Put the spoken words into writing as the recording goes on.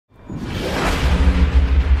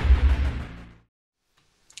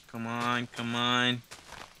on, come on.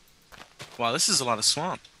 Wow, this is a lot of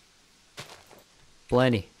swamp.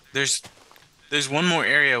 Plenty. There's one more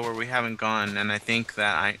area where we haven't gone, and I think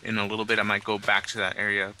that in a little bit I might go back to that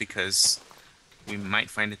area because we might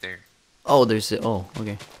find it there. Oh, there's oh,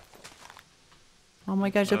 okay. Oh my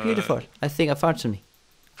gosh, so beautiful. I think I found something.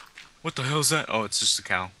 What the hell is that? Oh, it's just a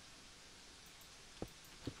cow.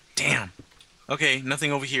 Damn. Okay,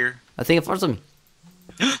 nothing over here. I think I found something.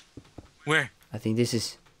 Where? I think this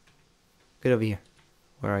is good over here.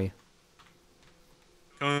 Where are you?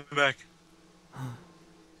 Coming back.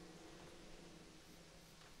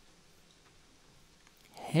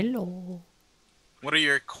 Hello. What are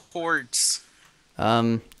your chords?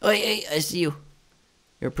 Oh, hey, I see you.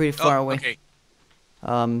 You're pretty far away. Okay.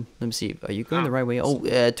 Let me see. Are you going the right way? Oh,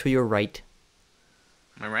 to your right.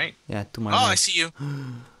 Am I right? Yeah, to my right. right. I see you.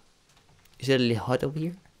 Is it a little hot over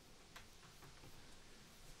here?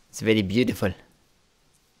 It's very beautiful.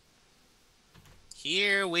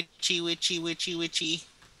 Here, witchy, witchy, witchy, witchy.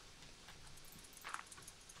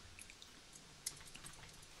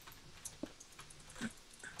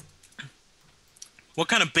 What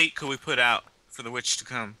kind of bait could we put out for the witch to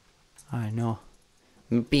come? I know.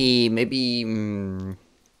 Maybe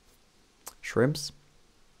shrimps.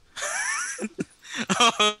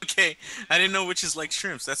 Oh, okay. I didn't know witches like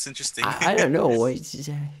shrimps. That's interesting. I don't know. Why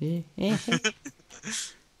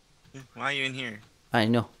are you in here? I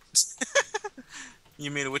know. You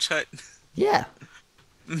made a witch hut? Yeah.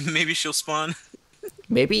 Maybe she'll spawn.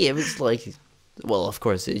 Maybe it was like, well, of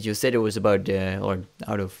course, you said it was about or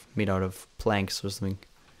made out of planks or something.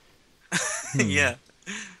 Yeah.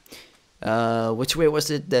 Which way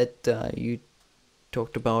was it that you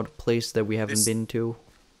talked about a place that we haven't been to?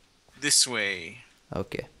 This way.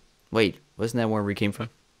 Okay. Wait, wasn't that where we came from?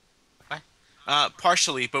 What?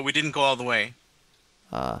 Partially, but we didn't go all the way.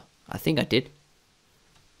 I think I did.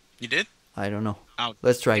 You did? I don't know. Oh,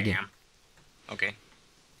 let's try again. Okay.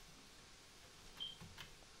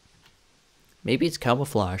 Maybe it's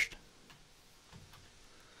camouflaged.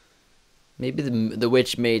 Maybe the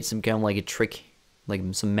witch made some kind of like a trick, like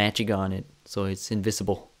some magic on it, so it's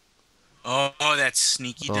invisible. Oh, that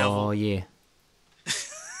sneaky devil. Oh yeah.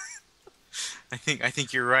 I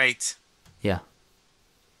think you're right. Yeah.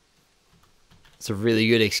 It's a really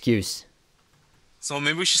good excuse. So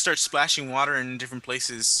maybe we should start splashing water in different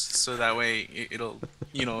places, so that way it'll,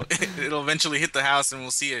 it'll eventually hit the house and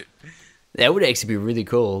we'll see it. That would actually be really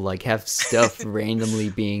cool. Like have stuff randomly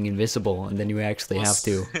being invisible, and then you actually have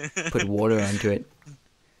to put water onto it.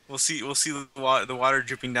 We'll see the water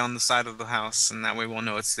dripping down the side of the house, and that way we'll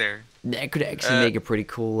know it's there. That could actually make a pretty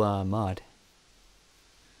cool mod.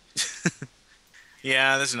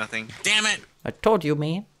 Yeah, there's nothing. Damn it! I told you,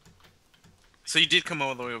 man. So you did come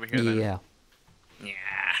all the way over here, then? Yeah. Yeah.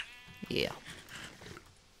 Yeah.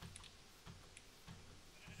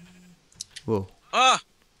 Whoa. Ah!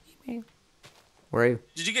 Where are you?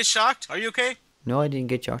 Did you get shocked? Are you okay? No, I didn't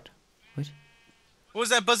get shocked. What? What was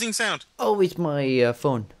that buzzing sound? Oh, it's my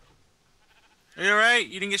phone. Are you alright?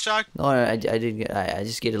 You didn't get shocked? No, I didn't get. I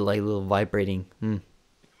just get a like little vibrating. It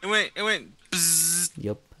went. Bzzz.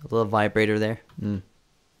 Yep, a little vibrator there.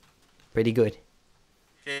 Pretty good.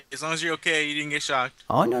 Okay, as long as you're okay, you didn't get shocked.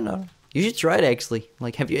 Oh no. You should try it actually.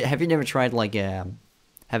 Like, have you never tried like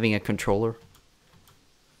having a controller?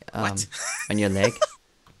 What? On your leg?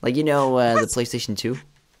 Like the PlayStation 2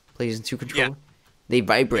 controller. Yeah. They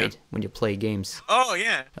vibrate when you play games. Oh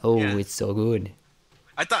yeah. Oh, yeah. it's so good.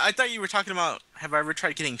 I thought you were talking about have I ever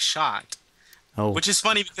tried getting shot? Oh. Which is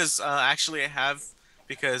funny because actually I have,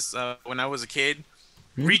 because when I was a kid,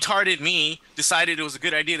 retarded me decided it was a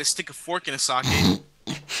good idea to stick a fork in a socket.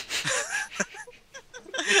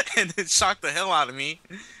 And it shocked the hell out of me.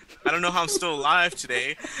 I don't know how I'm still alive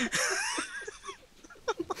today.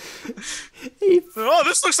 Oh,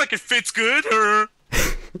 this looks like it fits good.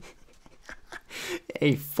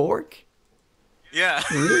 A fork? Yeah.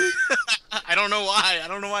 Really? I don't know why. I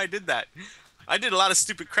don't know why I did that. I did a lot of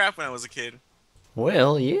stupid crap when I was a kid.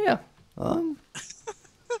 Well, yeah.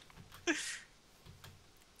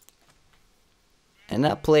 And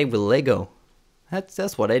I played with Lego.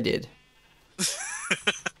 That's what I did.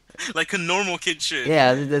 Like a normal kid should.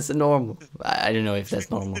 Yeah, that's normal. I don't know if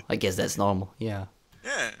that's normal. I guess that's normal. Yeah.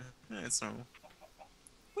 Yeah, it's normal.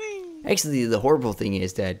 Whee. Actually, the horrible thing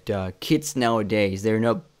is that kids nowadays, they're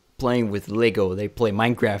not playing with Lego. They play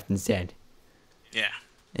Minecraft instead. Yeah.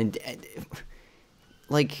 And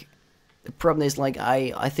like, the problem is, like,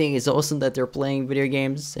 I think it's awesome that they're playing video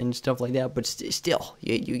games and stuff like that, but still,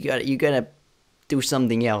 you gotta do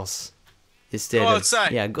something else instead go of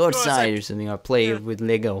outside. Yeah, go outside or something, or play with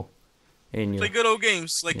Lego. And play good old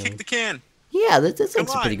games like kick the can. Yeah, that Come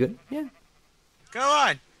sounds pretty on. good. Yeah. Come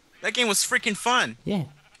on. That game was freaking fun. Yeah.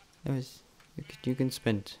 It was. You can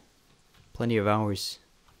spend plenty of hours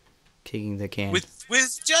kicking the can.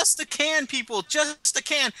 With just a can, people, just a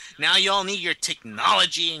can. Now you all need your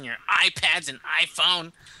technology and your iPads and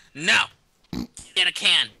iPhone. No, get a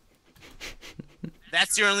can.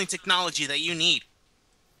 That's your only technology that you need.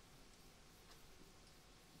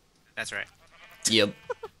 That's right. Yep.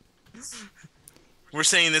 We're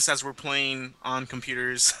saying this as we're playing on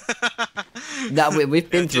computers. That we've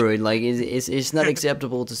been through it. Like it's not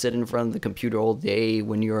acceptable to sit in front of the computer all day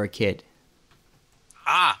when you're a kid.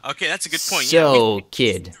 Okay, that's a good point. So, we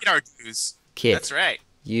kid. get our dues. Kid. That's right.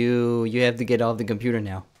 You have to get off the computer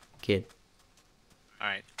now, kid. All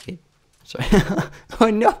right. Kid. Sorry. Oh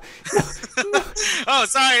no. Oh,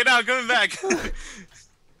 sorry. No, coming back.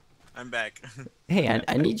 I'm back. Hey,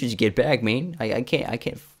 I need you to get back, man. I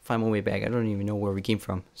can't find my way back. I don't even know where we came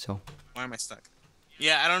from. So. Why am I stuck?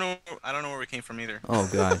 Yeah, I don't know where we came from either. Oh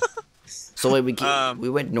god. So wait, we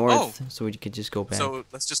went north, so we could just go back. So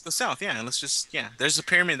let's just go south. Yeah, There's a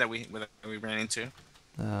pyramid that we ran into.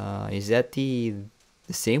 Is that the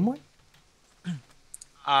same one?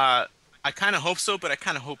 I kind of hope so, but I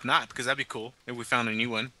kind of hope not, because that'd be cool if we found a new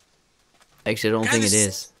one. Actually, I don't think it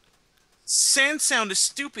is. Sand sound is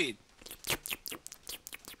stupid.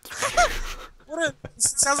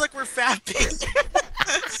 Sounds like we're fapping.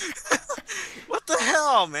 What the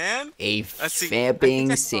hell, man? A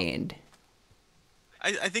fapping sand.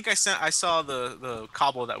 I think I saw the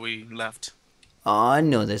cobble that we left. Oh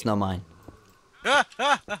no, that's not mine.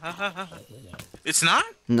 It's not?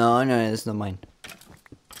 No, that's not mine.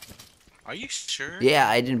 Are you sure? Yeah,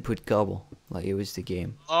 I didn't put cobble. Like it was the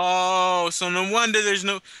game. Oh, so no wonder there's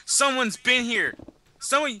no. Someone's been here.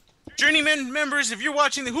 Someone, Journeymen members, if you're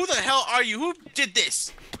watching, who the hell are you? Who did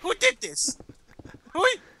this? Who did this? Who?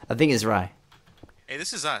 I think it's Rye. Hey,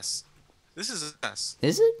 this is us. This is us.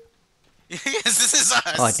 Is it? Yes, this is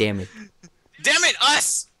us. Oh damn it! Damn it,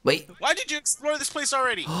 us! Wait. Why did you explore this place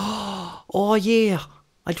already? Oh yeah,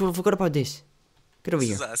 I totally forgot about this. Get over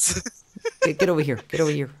This here. is us. Get over here. Get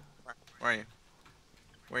over here. Where are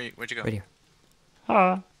you? Where'd you go? Right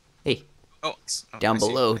here. Hey, Oh, down I see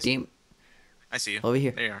you, below, I see you. team. I see you. Over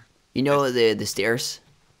here. There you are. You know the stairs?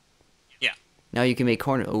 Yeah. Now you can make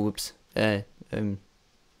corner. Oh, whoops.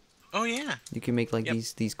 Oh yeah. You can make like Yep.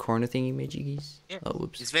 these corner thingy majiggies. Yeah. Oh,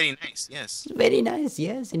 whoops. It's very nice. Yes. Very nice.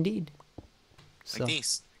 Yes, indeed. So, Like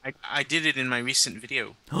these. I did it in my recent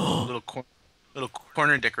video. little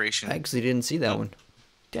corner decoration. I actually didn't see that one.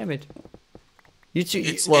 Damn it.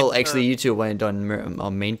 It's- Well, it's, actually, YouTube went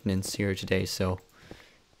on maintenance here today, so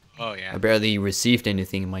Oh yeah. I barely received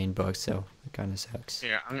anything in my inbox, so it kind of sucks.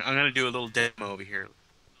 Here, I'm gonna do a little demo over here.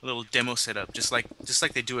 A little demo setup, just like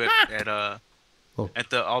they do it at Oh.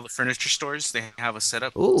 at all the furniture stores. They have a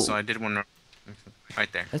setup. Ooh. So I did one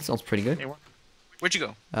right there. That sounds pretty good. Hey, where'd you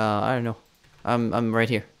go? I don't know. I'm right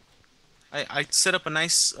here. I set up a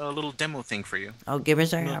nice little demo thing for you. Oh, give me a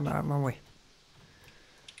second. I'm on my way.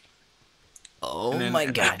 Oh And then- my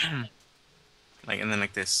god. And then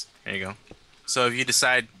like this. There you go. So if you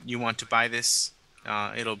decide you want to buy this,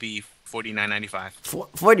 it'll be $49.95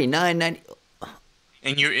 $49.90.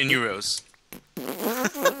 in euros.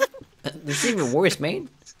 This is even worse, man.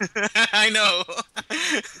 I know.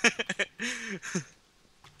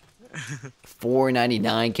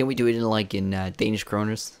 $4.99. Can we do it in Danish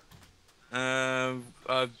kroners?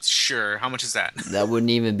 Sure. How much is that? That wouldn't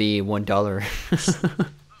even be $1.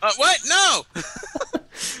 What? No.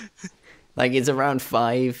 Like it's around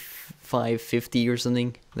 $5.50 or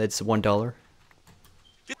something. That's $1.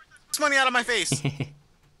 Get this money out of my face.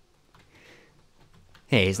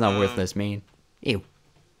 Hey, it's not worthless, man. Ew.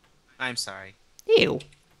 I'm sorry. Ew.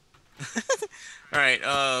 All right.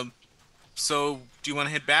 So do you want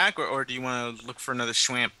to head back, or do you want to look for another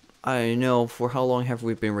schwamp? I know. For how long have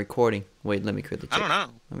we been recording? Wait, let me quickly check. I don't know.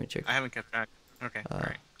 Let me check. I haven't kept track. Okay. All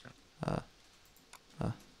right.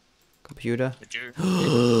 Computer. Did you?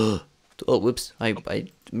 Oh, whoops. I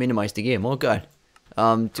minimized the game. Oh god.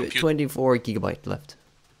 24 gigabyte left.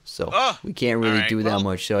 So Oh, we can't really alright, do that well,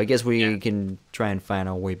 much. So I guess we yeah. can try and find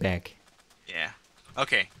our way back. Yeah.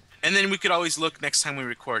 Okay. And then we could always look next time we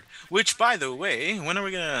record. Which, by the way, when are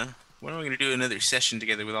we gonna do another session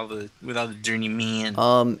together with all the journeymen?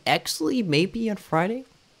 Actually, maybe on Friday.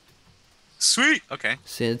 Sweet. Okay.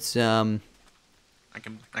 Since I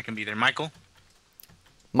can be there. Michael.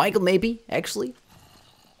 Michael, maybe actually.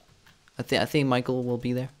 I think Michael will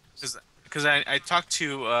be there. Because I talked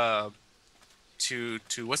to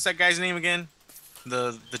what's that guy's name again?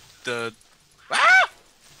 The ah!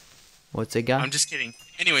 What's that guy? I'm just kidding.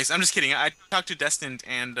 Anyways, I'm just kidding. I talked to Destined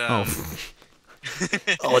and Oh.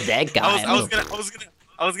 Oh, that guy.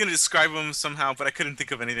 I was gonna describe him somehow, but I couldn't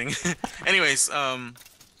think of anything. Anyways, oh,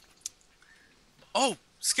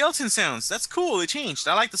 skeleton sounds. That's cool. They changed.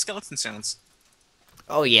 I like the skeleton sounds.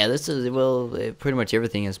 Oh yeah, this is pretty much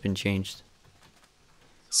everything has been changed.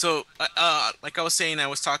 So, like I was saying, I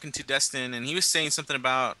was talking to Destin, and he was saying something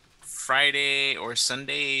about Friday or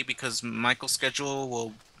Sunday because Michael's schedule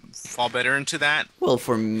will fall better into that. Well,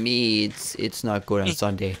 for me, it's not good on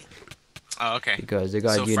Sunday. Oh, okay. Because they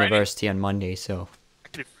got university on Monday, so. I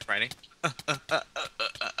could do Friday. Ow, ow,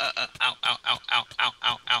 ow, ow, ow,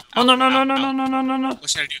 ow, ow. Oh no. What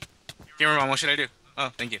should I do? Gamerbomb, what should I do?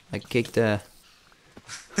 Oh, thank you. I kicked the.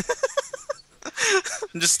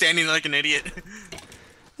 I'm just standing like an idiot.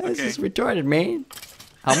 This is retarded, man.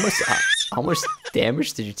 How much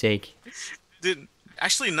damage did you take?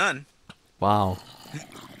 Actually none. Wow.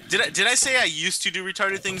 Did I say I used to do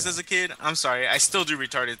retarded things as a kid? I'm sorry, I still do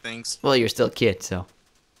retarded things. Well, you're still a kid, so.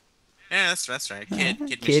 Yeah, that's right. Kid.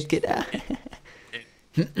 Kid. Kid.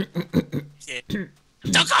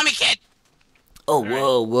 Don't call me kid. Oh,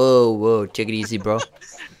 whoa. Take it easy, bro.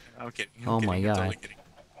 I'm kidding. Oh my god.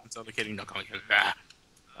 I'm totally kidding. Don't call me kid.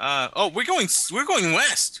 Oh, we're going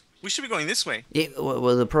west. We should be going this way. Yeah,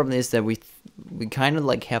 well, the problem is that we kind of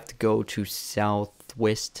like have to go to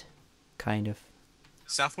southwest, kind of.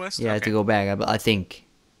 Southwest? Yeah, to go back, I think.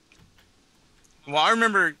 Well, I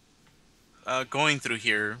remember going through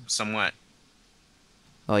here somewhat.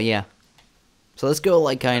 Oh, yeah. So let's go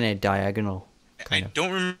like kind of diagonal. I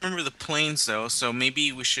don't remember the plains though, so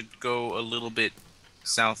maybe we should go a little bit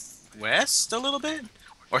southwest a little bit?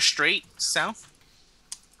 Or straight south?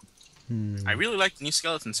 I really like the new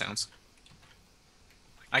skeleton sounds.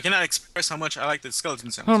 I cannot express how much I like the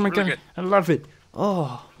skeleton sounds. Oh my god, good. I love it.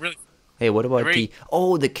 Oh. Really? Hey, what about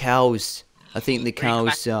the cows? I think the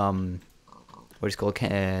cows, what is it called?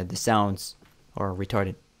 The sounds are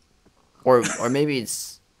retarded. Or maybe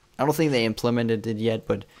it's, I don't think they implemented it yet,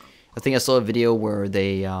 but I think I saw a video where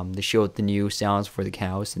they showed the new sounds for the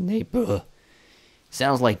cows, and they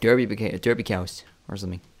sounds like derby cows or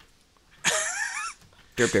something.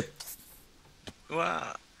 Derp.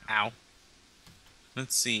 Well, ow.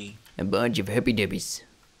 Let's see. A bunch of herpy dibbies.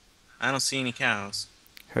 I don't see any cows.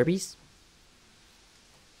 Herpes?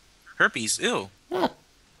 Herpes? Ew. Huh.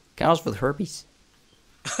 Cows with herpes.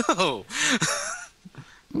 Oh.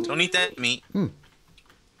 Don't eat that meat.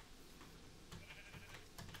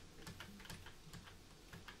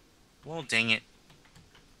 Well, dang it.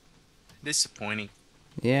 Disappointing.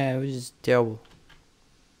 Yeah, it was just terrible.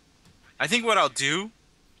 I think what I'll do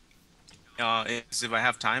is if I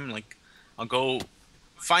have time, like, I'll go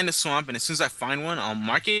find a swamp, and as soon as I find one, I'll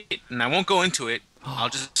mark it, and I won't go into it. I'll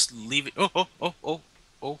just leave it. Oh.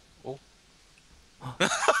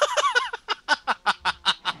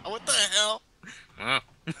 What the hell?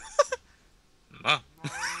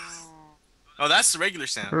 Oh, that's the regular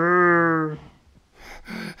sound.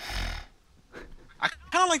 I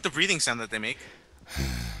kind of like the breathing sound that they make.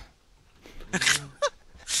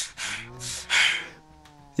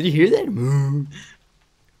 Did you hear that?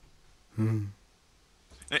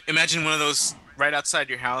 Imagine one of those right outside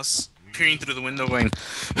your house, peering through the window going...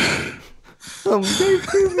 It's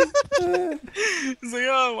like,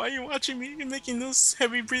 oh, why are you watching me? You're making those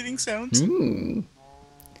heavy breathing sounds.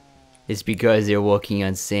 It's because they're walking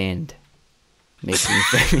on sand. Making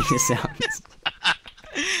heavy sounds.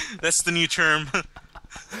 That's the new term.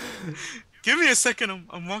 Give me a second,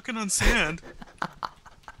 I'm walking on sand.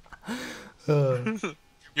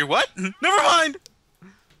 You're what? Never mind!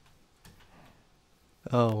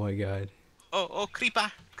 Oh my god. Oh,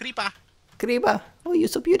 creeper. Creeper! Oh, you're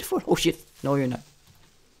so beautiful. Oh shit. No, you're not.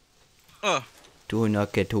 Do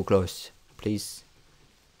not get too close, please.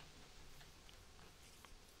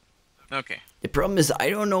 Okay. The problem is I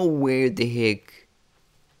don't know where the heck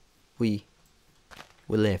we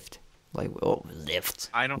left. Like, left.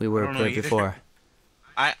 We were playing before.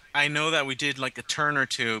 I know that we did like a turn or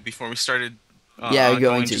two before we started. So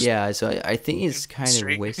I think it's kind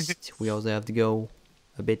of west. We also have to go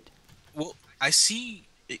a bit. Well, I see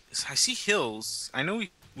hills. I know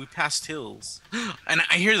we passed hills, and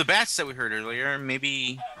I hear the bats that we heard earlier.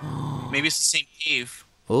 Maybe it's the same cave.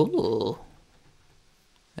 Oh,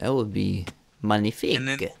 that would be magnifique. And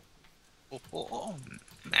then,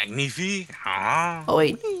 magnifique. Oh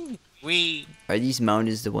wait, we are these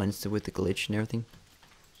mountains the ones with the glitch and everything?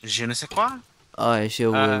 Je ne sais quoi.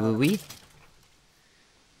 Oui.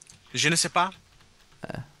 Je ne sais pas.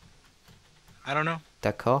 I don't know.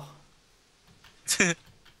 D'accord.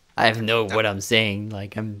 I have no what I'm saying.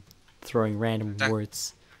 Like, I'm throwing random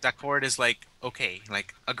words. D'accord is like okay,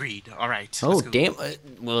 like agreed. All right. Oh damn!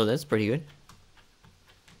 Well, that's pretty good.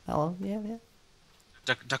 Hello. Yeah.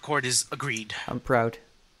 D'accord is agreed. I'm proud.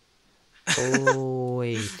 Oh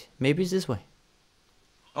wait, maybe it's this way.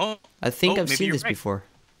 Oh, I think I've maybe seen you're this right. before.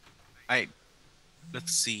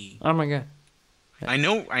 Let's see. Oh my god. I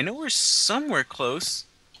know we're somewhere close.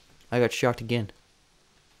 I got shocked again.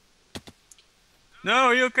 No,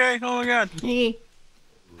 are you okay? Oh my god. Let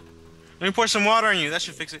me pour some water on you. That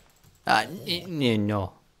should fix it.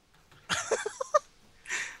 No.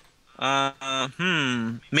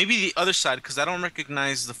 Maybe the other side, because I don't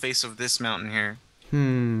recognize the face of this mountain here.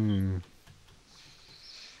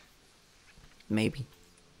 Maybe.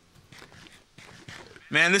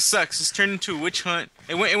 Man, this sucks. This turned into a witch hunt.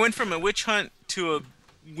 It went from a witch hunt to a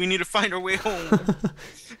we need to find our way home.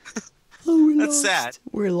 That's sad.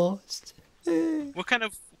 We're lost. What kind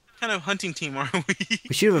of hunting team are we?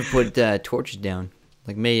 We should have put torches down.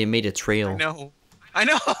 Like made a trail. I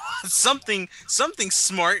know. something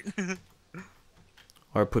smart.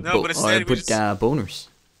 Or put No, but instead we just- boners.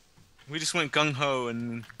 We just went gung ho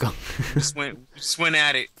and just went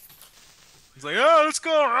at it. It's like, oh, let's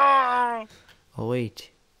go. Oh, Oh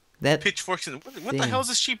wait. That pitchforks and what the hell is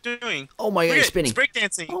this sheep doing? Oh my god, it's spinning. It's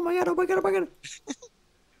breakdancing. Oh my god.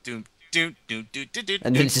 Doom.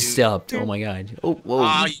 And then it just stopped. Oh my god. Oh, whoa.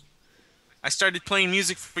 I started playing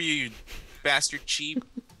music for you, you bastard sheep.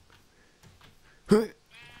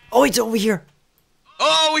 Oh, it's over here.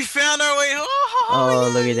 Oh, we found our way.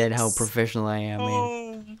 Oh, look at that! How professional I am,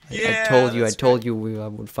 man. Yeah, I told you we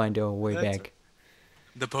would find our way back.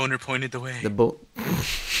 The boner pointed the way. The boat.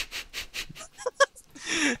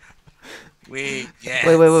 Wait. Yes.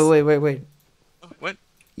 Wait. What?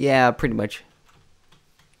 Yeah, pretty much.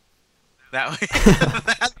 That way.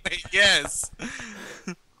 That way. Yes.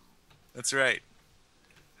 That's right.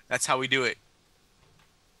 That's how we do it.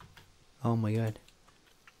 Oh my god.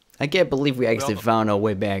 I can't believe we actually found our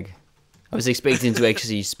way back. I was expecting to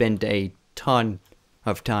actually spend a ton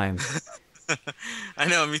of time. I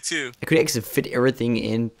know, me too. I could actually fit everything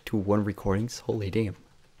into one recordings. Holy damn.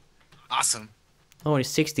 Awesome. Oh, it's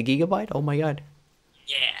 60 gigabyte? Oh my god.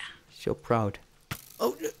 Yeah. So proud.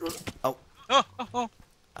 Oh. Oh.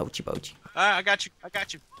 Ouchie pouchie. I got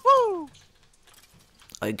you. Woo!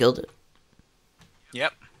 I killed it.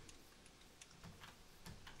 Yep.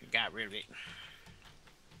 Got rid of it.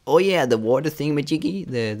 Oh yeah, the water thing, Majiggy,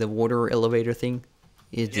 the water elevator thing,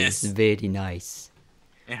 it Yes. is very nice.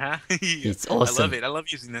 Uh-huh. It's awesome. I love it. I love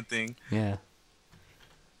using that thing. Yeah.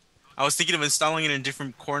 I was thinking of installing it in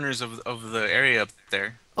different corners of the area up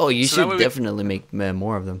there. Oh, you So that should way we- definitely make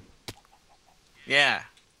more of them. Yeah.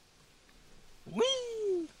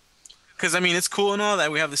 Whee! Because, I mean, it's cool and all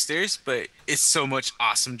that we have the stairs, but it's so much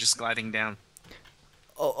awesome just gliding down.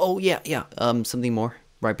 Oh yeah. Something more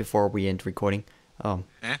right before we end recording.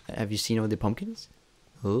 Eh? Have you seen all the pumpkins?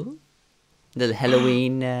 Oh, the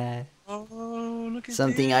Halloween Oh, look at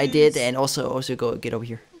something this. I did, and also go get over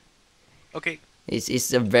here. Okay.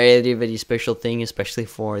 It's a very special thing, especially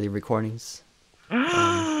for the recordings.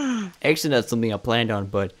 Actually, not something I planned on,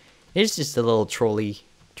 but it's just a little trolley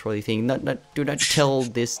thing. Do not tell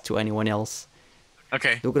this to anyone else.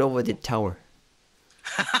 Okay. Look it over the tower.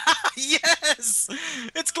 Yes!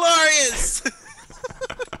 It's glorious!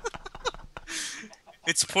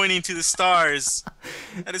 It's pointing to the stars.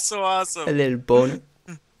 That is so A awesome. little boner.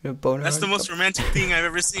 That's the most romantic thing I've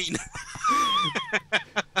ever seen.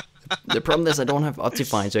 The problem is I don't have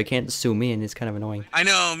Optifine, so I can't zoom in. It's kind of annoying. I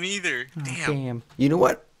know, me either. Oh, Damn. You know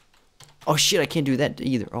what? Oh shit, I can't do that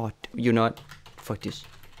either. Oh, you know what? Fuck this.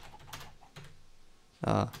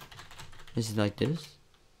 Is it like this?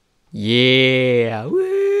 Yeah.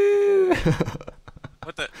 Woo!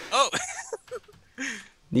 What the? Oh!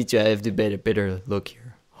 Need to have the better look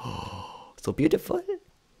here. Oh, so beautiful.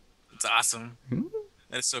 It's awesome. Hmm?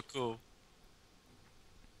 That is so cool.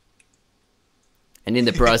 And in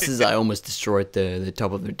the process, I almost destroyed the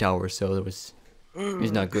top of the tower, so it was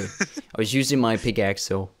not good. I was using my pickaxe,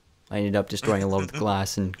 so I ended up destroying a lot of the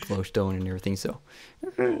glass and glowstone and everything. So.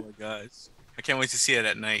 Oh my gosh. I can't wait to see it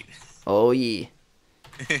at night. Oh yeah.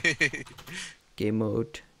 Game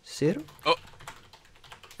mode 0. Oh.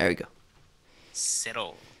 There we go.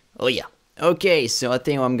 Settle. Oh yeah. Okay, so I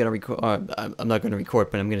think I'm gonna record. I'm not gonna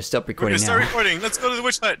record, but I'm gonna stop We're recording gonna start now. recording. Let's go to the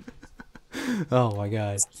witch hut. Oh my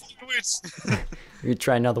god. The witch. We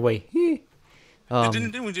try another way.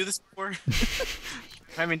 Didn't we do this before?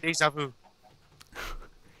 I'm in deja vu.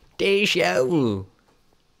 Deja vu.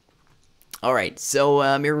 All right, so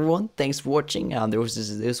everyone, thanks for watching.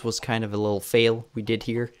 This was kind of a little fail we did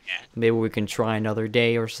here. Yeah. Maybe we can try another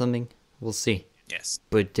day or something. We'll see. Yes.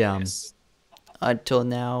 But Yes. until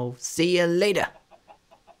now, see you later,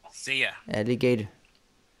 See ya. alligator.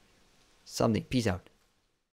 Something. Peace out.